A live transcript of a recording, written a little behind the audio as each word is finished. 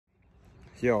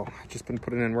Yo, just been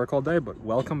putting in work all day, but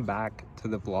welcome back to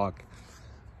the vlog.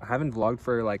 I haven't vlogged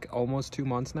for like almost 2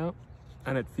 months now,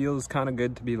 and it feels kind of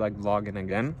good to be like vlogging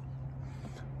again.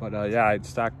 But yeah, I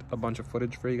stacked a bunch of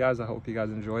footage for you guys. I hope you guys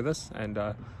enjoy this, and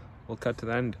we'll cut to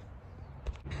the end.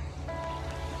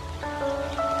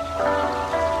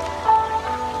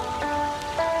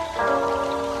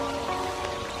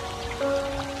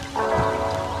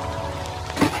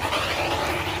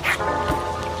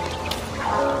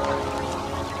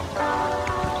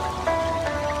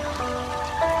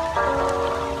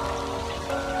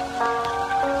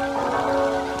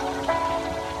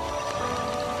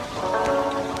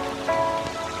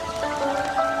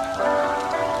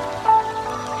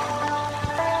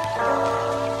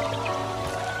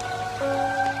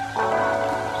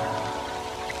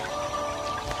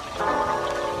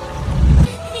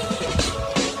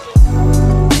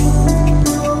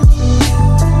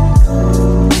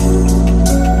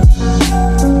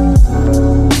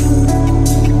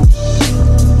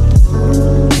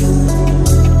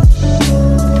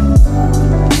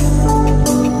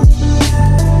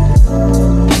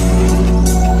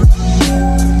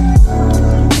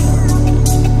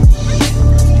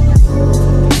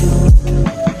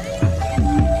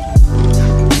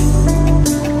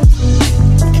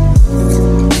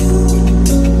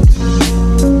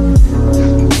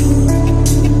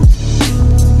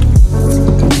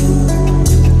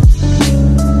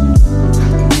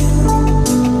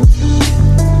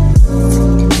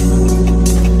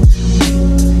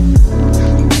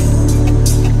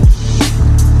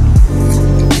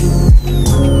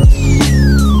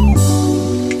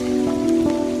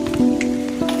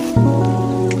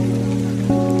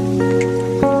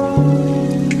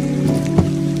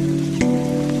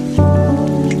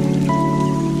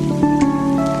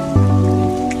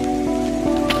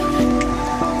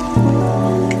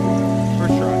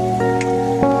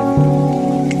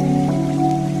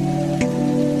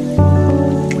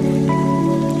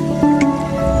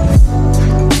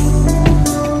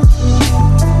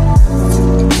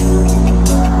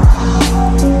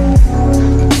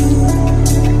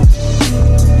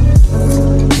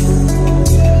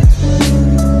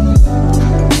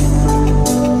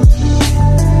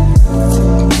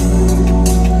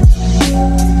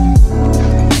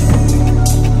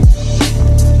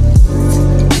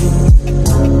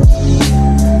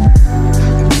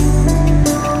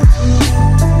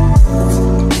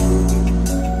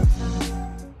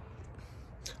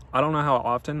 I don't know how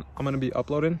often I'm gonna be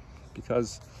uploading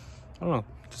because I don't know,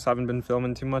 just haven't been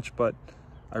filming too much, but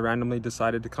I randomly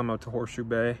decided to come out to Horseshoe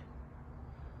Bay,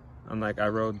 and like I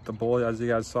rode the bull as you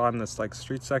guys saw in this like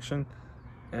street section,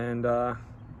 and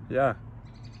yeah,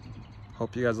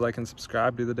 hope you guys like and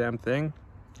subscribe. Do the damn thing.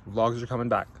 Vlogs are coming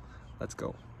back. Let's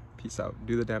go. Peace out.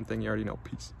 Do the damn thing. You already know.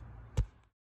 Peace.